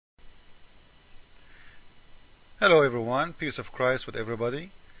Hello everyone, peace of Christ with everybody.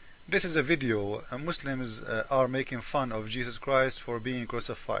 This is a video. Muslims are making fun of Jesus Christ for being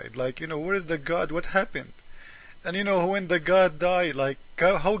crucified. Like, where is the God? What happened? And when the God died, like,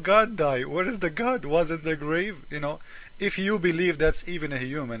 how God died? Where is the God? Was in the grave? If you believe that's even a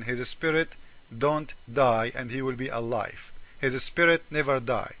human, his spirit don't die and he will be alive. His spirit never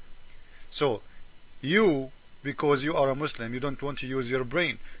die. So, because you are a Muslim, you don't want to use your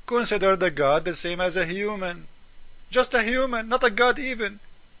brain. Consider the God the same as a human. Just a human, not a God even.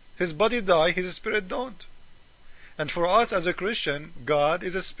 His body die, his spirit don't. And for us as a Christian, God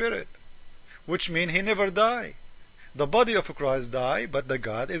is a spirit, which means he never die. The body of Christ die, but the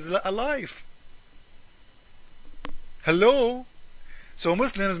God is alive. Hello? So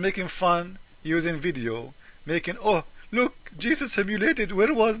Muslims making fun, using video, making, oh, look, Jesus simulated,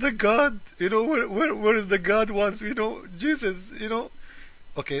 where was the God? Where is the God was, Jesus,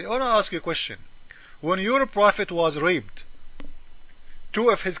 Okay, I want to ask you a question. When your prophet was raped,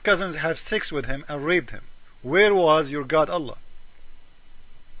 two of his cousins have sex with him and raped him. Where was your God Allah?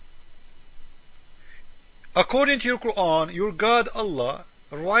 According to your Quran, your God Allah,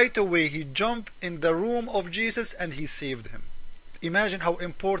 right away he jumped in the room of Jesus and he saved him. Imagine how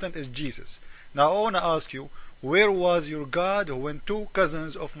important is Jesus. Now I want to ask you, where was your God when two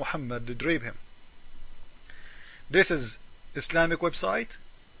cousins of Muhammad did rape him? This is Islamic website,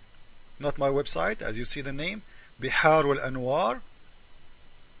 not my website, as you see the name, Bihar al-Anwar,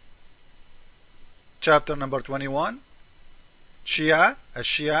 chapter number 21,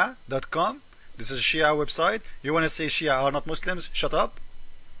 Shia.com. This is Shia website. You want to say Shia are not Muslims? Shut up.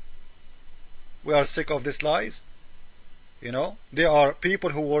 We are sick of these lies. They are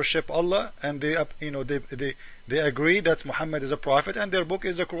people who worship Allah, and they agree that Muhammad is a prophet and their book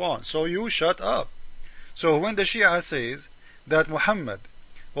is the Quran. So you shut up. So when the Shia says that Muhammad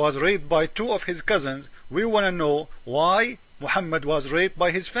was raped by two of his cousins, we want to know why Muhammad was raped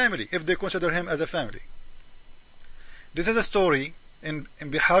by his family, if they consider him as a family. This is a story in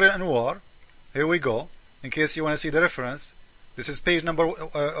Bihar al-Anwar. Here we go, in case you want to see the reference. This is page number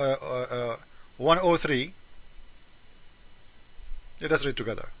 103. Let us read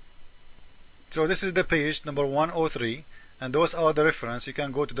together. So this is the page number 103, and those are the reference. You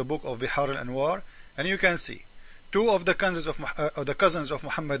can go to the book of Bihar al-Anwar, and you can see two of the cousins of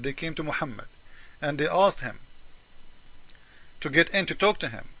Muhammad, they came to Muhammad and they asked him to get in to talk to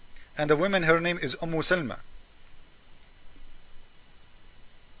him. And the woman, her name is Salma.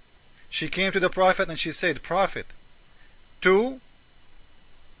 She came to the Prophet and she said, Prophet, two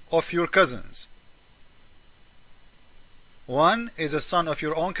of your cousins, one is a son of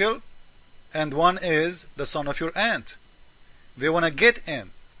your uncle and one is the son of your aunt. They want to get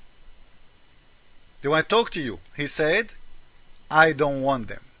in. They want to talk to you. He said, I don't want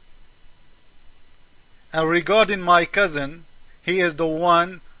them. And regarding my cousin, he is the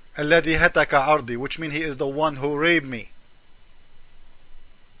one الذي هتك عرضي, which means he is the one who raped me.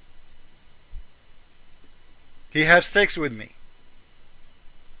 He has sex with me.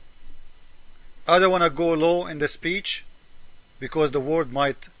 I don't want to go low in the speech because the word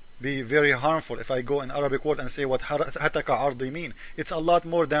might be very harmful if I go in Arabic word and say what هتك عرضي mean. It's a lot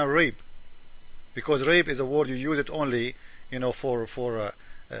more than rape. Because rape is a word you use it only, for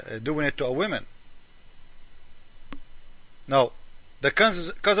doing it to a woman. Now, the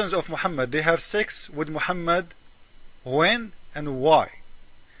cousins of Muhammad, they have sex with Muhammad when and why?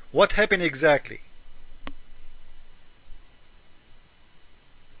 What happened exactly?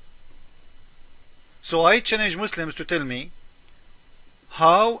 So I challenge Muslims to tell me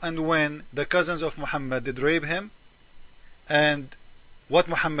how and when the cousins of Muhammad did rape him and what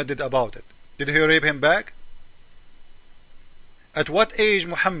Muhammad did about it. Did he rape him back? At what age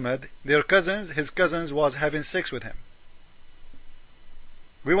Muhammad, his cousins was having sex with him?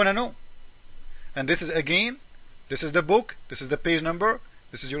 We want to know. And this is this is the book, this is the page number,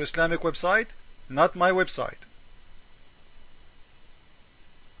 this is your Islamic website, not my website.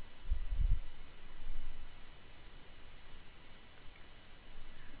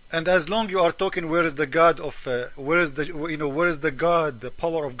 And as long you are talking, where is the God of, where is the God, the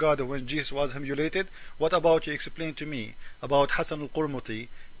power of God when Jesus was humiliated? What about you explain to me about Hassan al-Qurmuti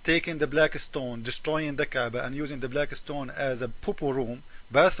taking the black stone, destroying the Kaaba, and using the black stone as a poo room,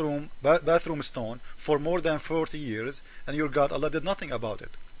 bathroom stone for more than 40 years, and your God Allah did nothing about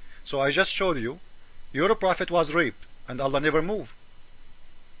it? So I just showed you, your prophet was raped, and Allah never moved.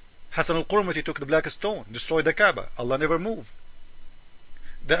 Hassan al-Qurmuti took the black stone, destroyed the Kaaba, Allah never moved.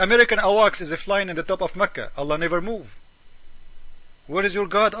 The American AWACS is flying in the top of Mecca. Allah never moved. Where is your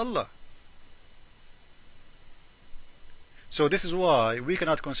God, Allah? So this is why we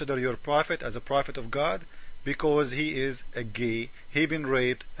cannot consider your prophet as a prophet of God, because he is a gay, he been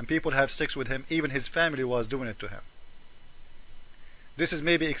raped, and people have sex with him, even his family was doing it to him. This is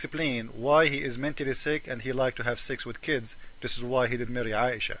maybe explain why he is mentally sick and he like to have sex with kids. This is why he did marry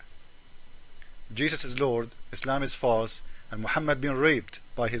Aisha. Jesus is Lord, Islam is false, and Muhammad been raped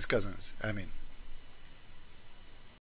by his cousins. Amen.